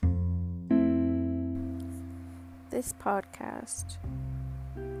this podcast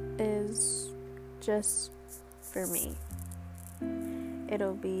is just for me.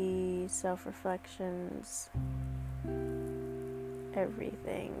 It'll be self-reflections,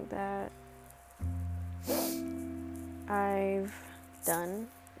 everything that I've done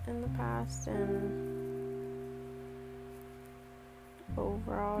in the past, and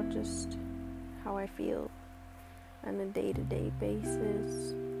overall just how I feel on a day-to-day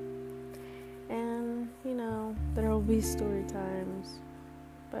basis. And there will be story times,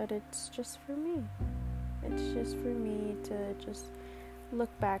 but it's just for me. It's just for me to just look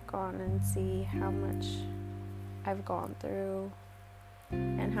back on and see how much I've gone through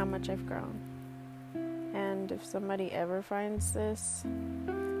and how much I've grown. And if somebody ever finds this,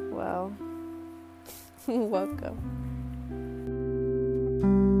 well, welcome.